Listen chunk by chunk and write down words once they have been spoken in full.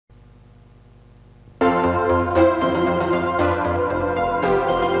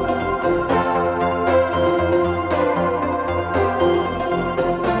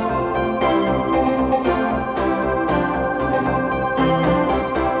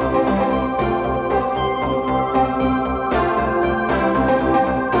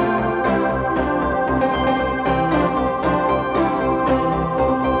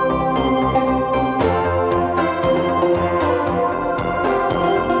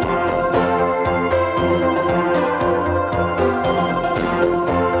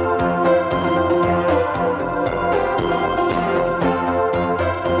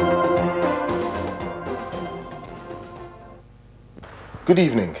Good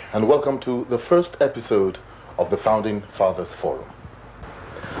evening and welcome to the first episode of the Founding Fathers Forum.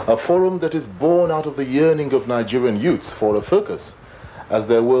 A forum that is born out of the yearning of Nigerian youths for a focus as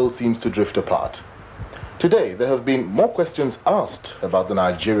their world seems to drift apart. Today there have been more questions asked about the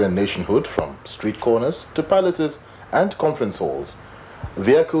Nigerian nationhood from street corners to palaces and conference halls.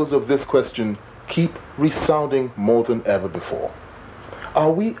 The echoes of this question keep resounding more than ever before.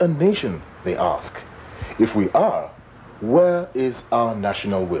 Are we a nation, they ask? If we are, where is our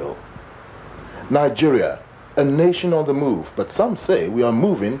national will? Nigeria, a nation on the move, but some say we are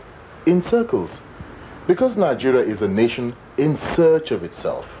moving in circles. Because Nigeria is a nation in search of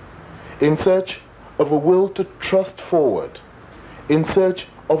itself, in search of a will to trust forward, in search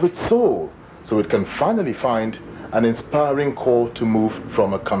of its soul, so it can finally find an inspiring call to move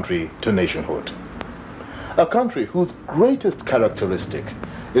from a country to nationhood. A country whose greatest characteristic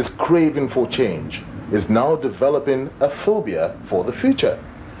is craving for change is now developing a phobia for the future,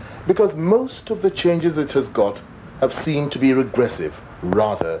 because most of the changes it has got have seemed to be regressive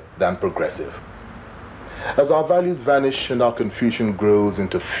rather than progressive. As our values vanish and our confusion grows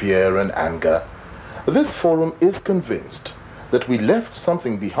into fear and anger, this forum is convinced that we left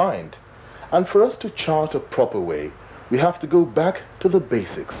something behind, and for us to chart a proper way, we have to go back to the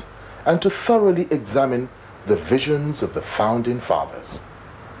basics and to thoroughly examine the visions of the Founding Fathers.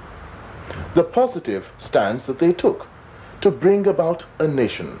 The positive stance that they took to bring about a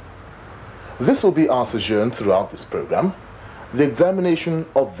nation. This will be our sojourn throughout this program, the examination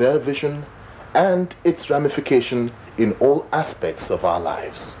of their vision and its ramification in all aspects of our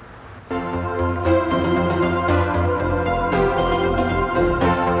lives.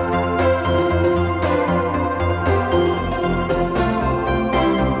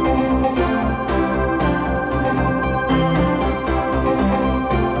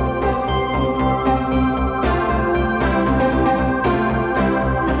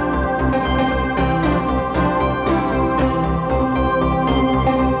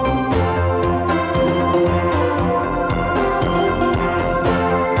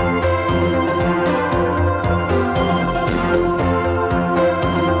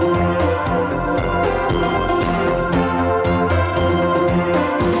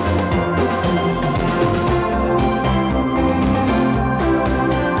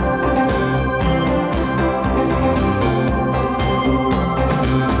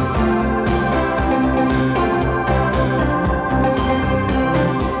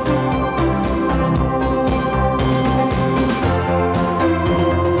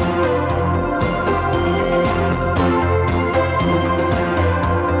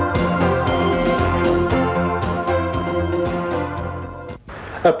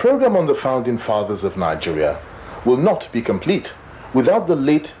 A program on the Founding Fathers of Nigeria will not be complete without the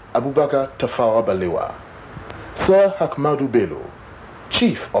late Abubakar Tafawa Balewa, Sir Ahmadu Bello,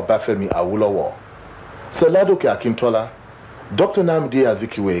 Chief Obafemi Awolowo, Sir Ladoke Akintola, Dr. Nnamdi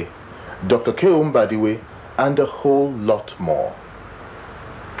Azikiwe, Dr. Keum Badiwe, and a whole lot more.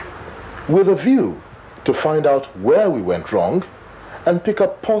 With a view to find out where we went wrong and pick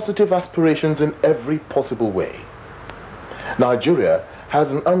up positive aspirations in every possible way. Nigeria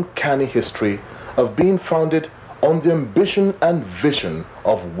has an uncanny history of being founded on the ambition and vision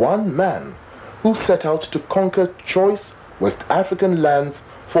of one man who set out to conquer choice West African lands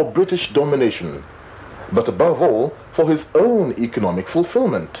for British domination, but above all for his own economic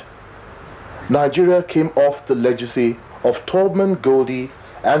fulfillment. Nigeria came off the legacy of Tubman Goldie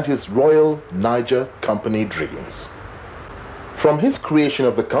and his Royal Niger Company dreams. From his creation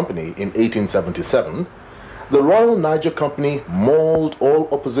of the company in 1877, the Royal Niger Company mauled all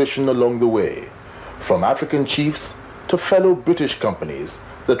opposition along the way, from African chiefs to fellow British companies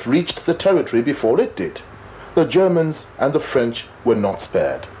that reached the territory before it did. The Germans and the French were not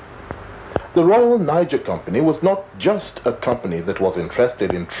spared. The Royal Niger Company was not just a company that was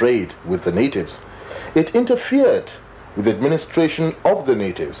interested in trade with the natives. It interfered with the administration of the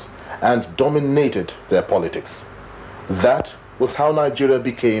natives and dominated their politics. That was how Nigeria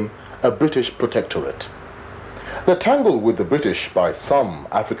became a British protectorate. The tangle with the British by some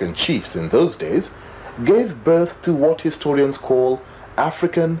African chiefs in those days gave birth to what historians call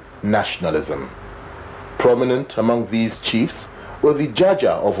African nationalism. Prominent among these chiefs were the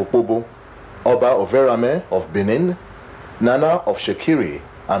Jaja of Opobo, Oba Overame of Benin, Nana of Shekiri,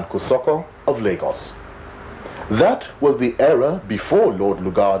 and Kosoko of Lagos. That was the era before Lord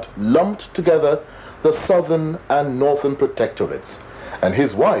Lugard lumped together the southern and northern protectorates, and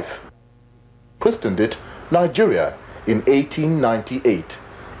his wife christened it Nigeria in 1898,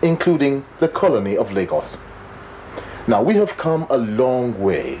 including the colony of Lagos. Now we have come a long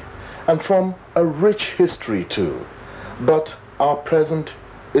way, and from a rich history too, but our present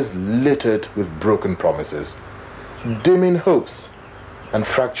is littered with broken promises, dimming hopes, and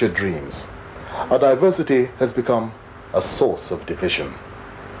fractured dreams. Our diversity has become a source of division.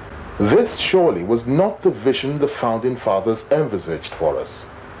 This surely was not the vision the Founding Fathers envisaged for us.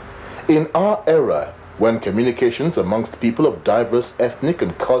 In our era, when communications amongst people of diverse ethnic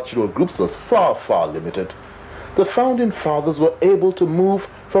and cultural groups was far, far limited, the Founding Fathers were able to move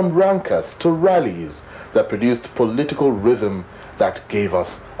from rancors to rallies that produced political rhythm that gave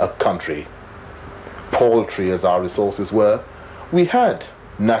us a country. Paltry as our resources were, we had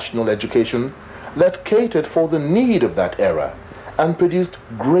national education that catered for the need of that era and produced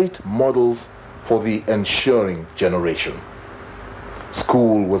great models for the ensuing generation.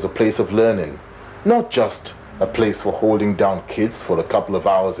 School was a place of learning, not just a place for holding down kids for a couple of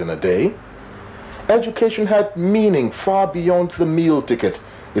hours in a day. Education had meaning far beyond the meal ticket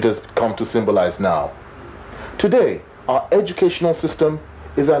it has come to symbolize now. Today, our educational system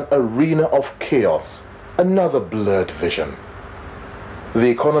is an arena of chaos, another blurred vision. The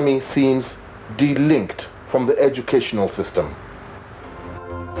economy seems delinked from the educational system.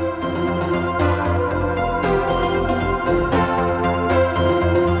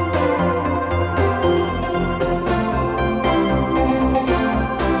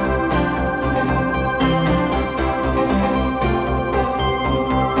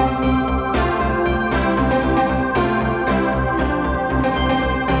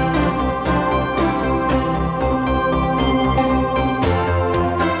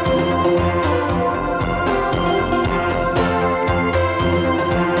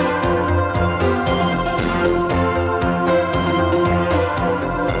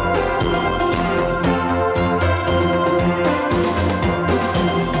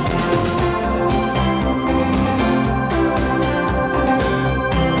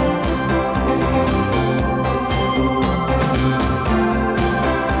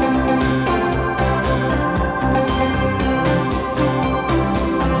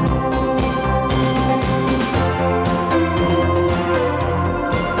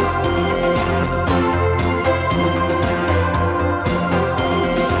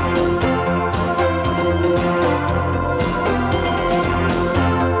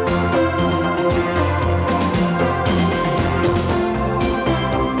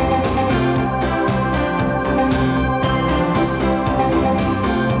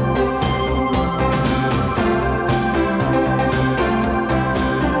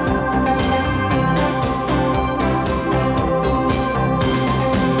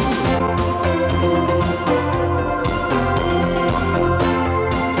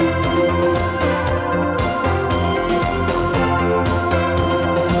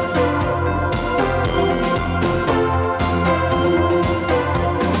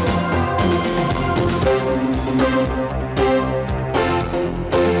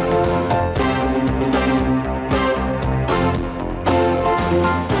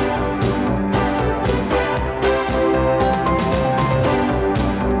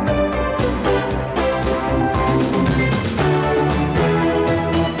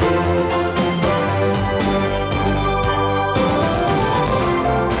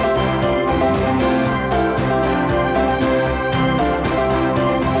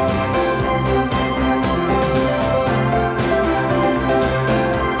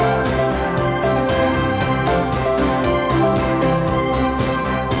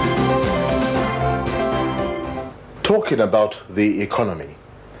 Talking about the economy,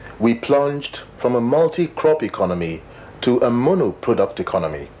 we plunged from a multi-crop economy to a mono-product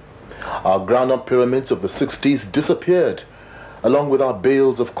economy. Our ground-up pyramids of the 60s disappeared along with our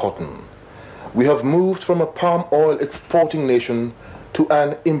bales of cotton. We have moved from a palm oil exporting nation to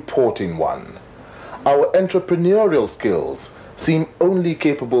an importing one. Our entrepreneurial skills seem only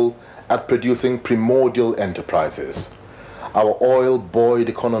capable at producing primordial enterprises. Our oil-buoyed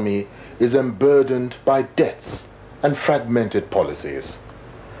economy is emburdened by debts and fragmented policies.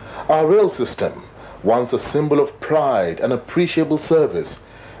 Our rail system, once a symbol of pride and appreciable service,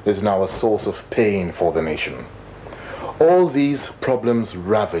 is now a source of pain for the nation. All these problems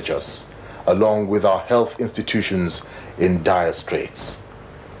ravage us, along with our health institutions in dire straits.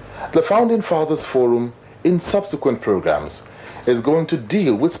 The Founding Fathers Forum, in subsequent programs, is going to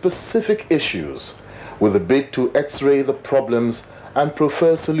deal with specific issues with a bid to x-ray the problems and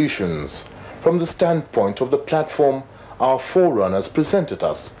prefer solutions from the standpoint of the platform our forerunners presented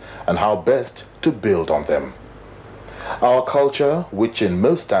us and how best to build on them. Our culture, which in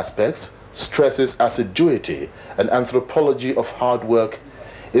most aspects stresses assiduity and anthropology of hard work,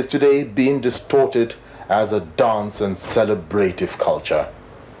 is today being distorted as a dance and celebrative culture.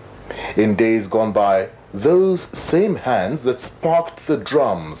 In days gone by, those same hands that sparked the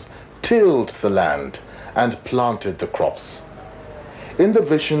drums, tilled the land, and planted the crops. In the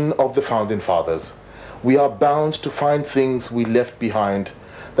vision of the Founding Fathers, we are bound to find things we left behind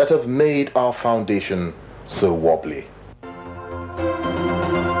that have made our foundation so wobbly.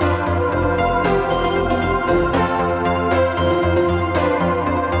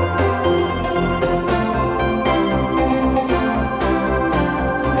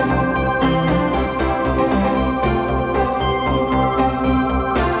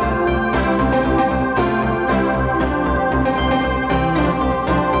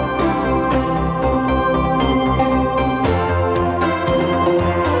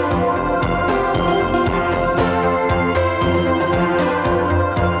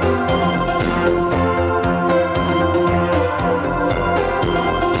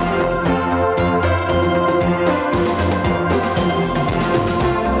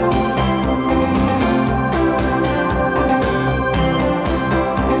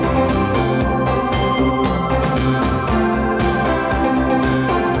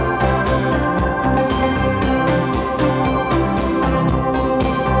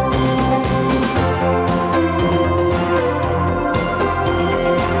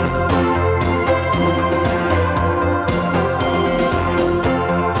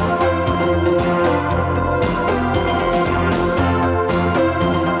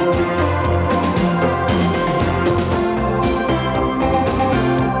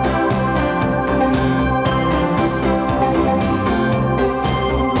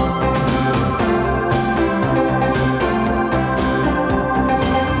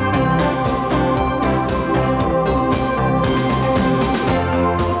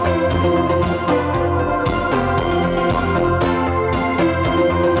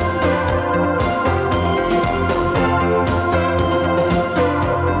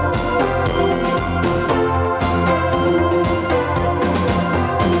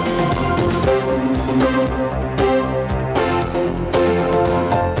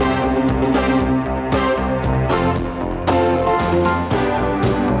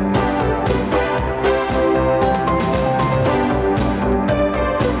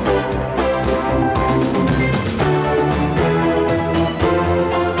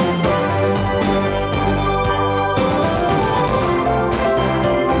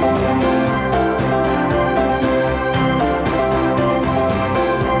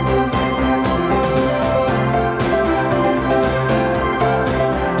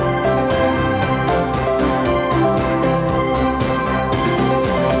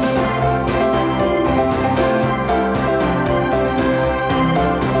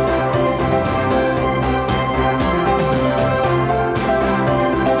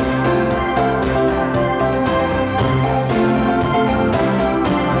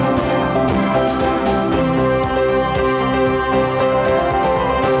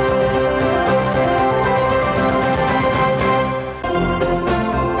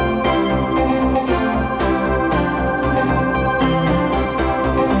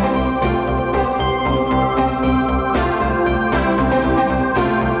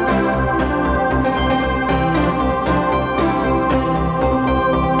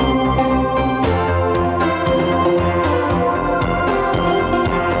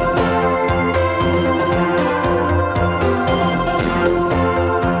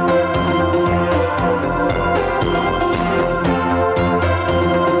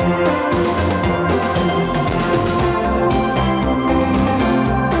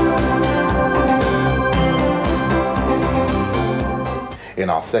 In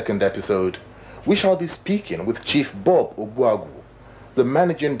our second episode, we shall be speaking with Chief Bob Obuagu, the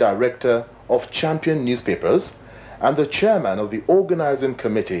Managing Director of Champion Newspapers and the Chairman of the Organizing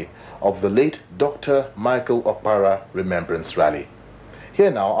Committee of the late Dr. Michael Okpara Remembrance Rally.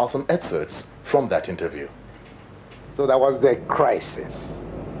 Here now are some excerpts from that interview. So there was the crisis,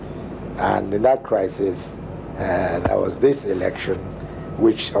 and in that crisis there was this election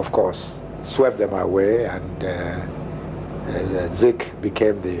which of course swept them away, and Zik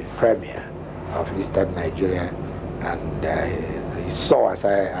became the premier of Eastern Nigeria, and he saw, as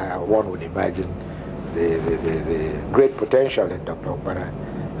one would imagine, the great potential in Dr. Okpara,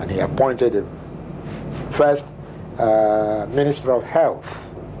 and he appointed him first Minister of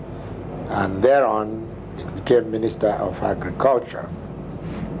Health, and thereon he became Minister of Agriculture.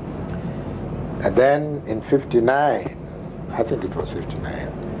 And then in 59, I think it was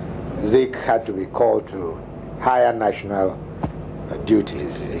 59, Zik had to be called to higher national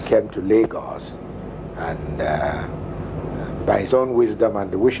duties. He came to Lagos, and by his own wisdom and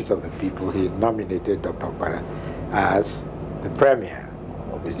the wishes of the people, he nominated Dr. Okpara as the premier,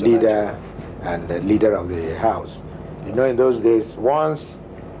 leader and the leader of the House. You know, in those days, once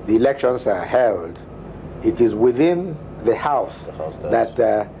the elections are held, it is within the House that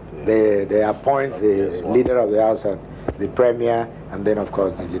they appoint the leader of the House and the Premier, and then, of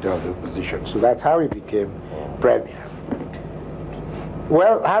course, the leader of the opposition. So that's how he became Premier.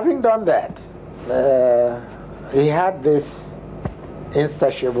 Well, having done that, he had this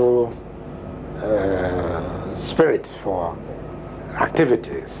insatiable spirit for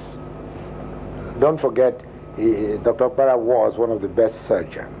activities. Don't forget, Dr. Okpara was one of the best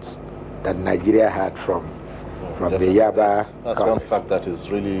surgeons that Nigeria had from the Yaba. That's one fact that is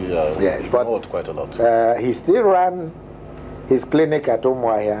really ignored quite a lot. He still ran his clinic at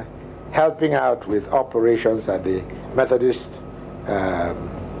Umuahia, helping out with operations at the Methodist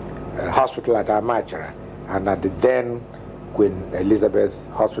hospital at Amachara and at the then Queen Elizabeth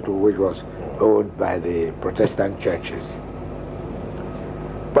Hospital, which was owned by the Protestant churches.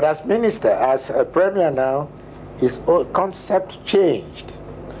 But as minister, as a premier now, his concept changed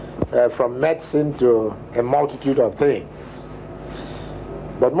from medicine to a multitude of things.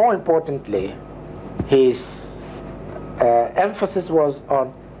 But more importantly, his emphasis was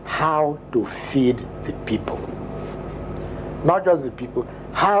on how to feed the people. Not just the people,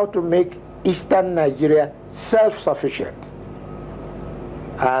 how to make Eastern Nigeria self-sufficient.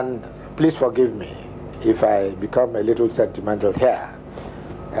 And please forgive me if I become a little sentimental here,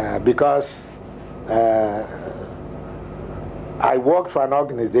 because I worked for an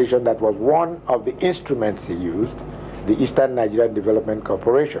organization that was one of the instruments he used, the Eastern Nigerian Development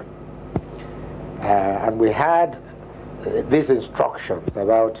Corporation. And we had these instructions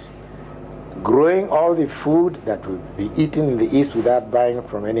about growing all the food that would be eaten in the East without buying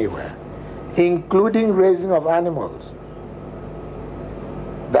from anywhere, including raising of animals.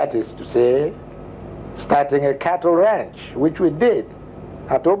 That is to say, starting a cattle ranch, which we did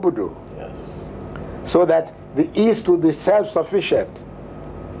at Obudu. Yes. So that the East would be self-sufficient.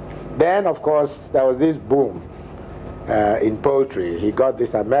 Then, of course, there was this boom in poultry. He got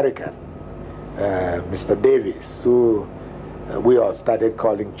this American, Mr. Davis, who we all started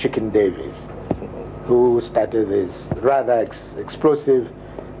calling Chicken Davis, who started this rather explosive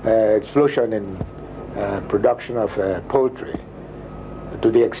explosion in production of poultry, to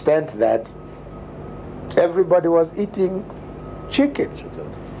the extent that everybody was eating chicken.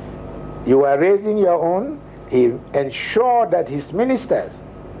 You were raising your own. He ensured that his ministers,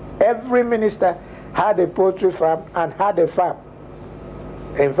 every minister, had a poultry farm and had a farm.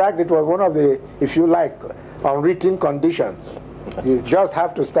 In fact, it was one of the, if you like, unwritten conditions. You just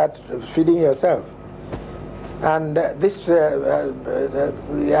have to start feeding yourself. And at this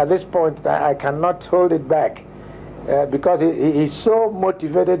point, I cannot hold it back, because he so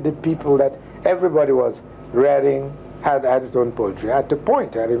motivated the people that everybody was rearing, had its own poultry. At the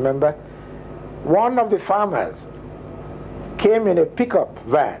point, I remember, one of the farmers came in a pickup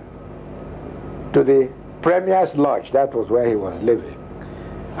van to the Premier's lodge, that was where he was living,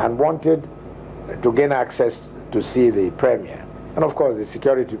 and wanted to gain access to see the Premier. And of course, the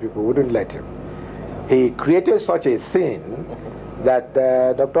security people wouldn't let him. He created such a scene that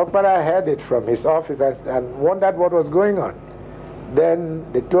Dr. Okpara heard it from his office and wondered what was going on. Then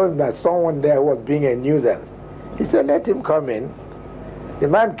they told him that someone there was being a nuisance. He said, let him come in. The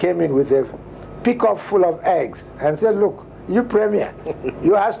man came in with a pickup full of eggs and said, look, you Premier,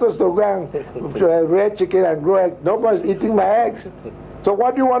 you asked us to go and rear chicken and grow eggs. Nobody's eating my eggs. So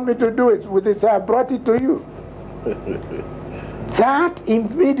what do you want me to do with it? So I brought it to you. That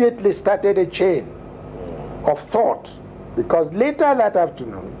immediately started a chain of thought, because later that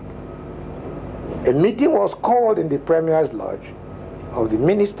afternoon, a meeting was called in the Premier's Lodge of the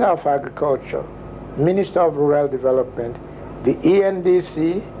Minister of Agriculture, Minister of Rural Development, the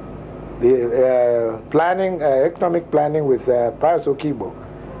ENDC, the economic planning with Pius Okibo,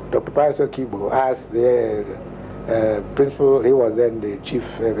 Dr. Pius Okibo, as the principal. He was then the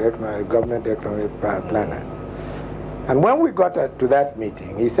chief government economic planner. And when we got to that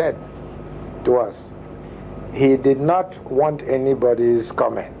meeting, he said to us, he did not want anybody's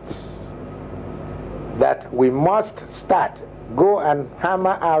comments, that we must go and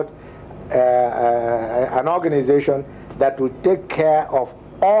hammer out an organization that will take care of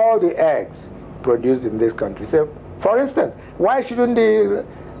all the eggs produced in this country. So, for instance, why shouldn't the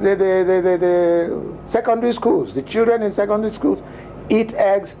secondary schools, the children in secondary schools, eat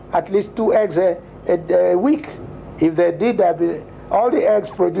eggs, at least 2 eggs a week? If they did that, all the eggs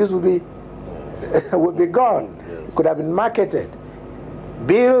produced would be would be gone. Yes. Could have been marketed.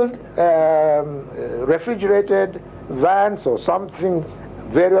 Build refrigerated vans or something,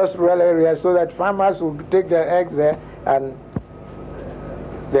 various rural areas, so that farmers would take their eggs there and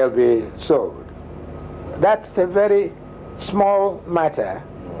they'll be sold. That's a very small matter,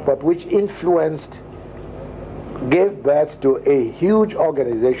 but which gave birth to a huge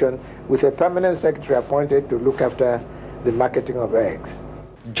organization with a permanent secretary appointed to look after the marketing of eggs.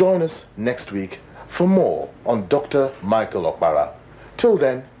 Join us next week for more on Dr. Michael Okpara. Till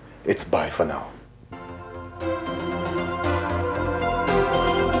then, it's bye for now.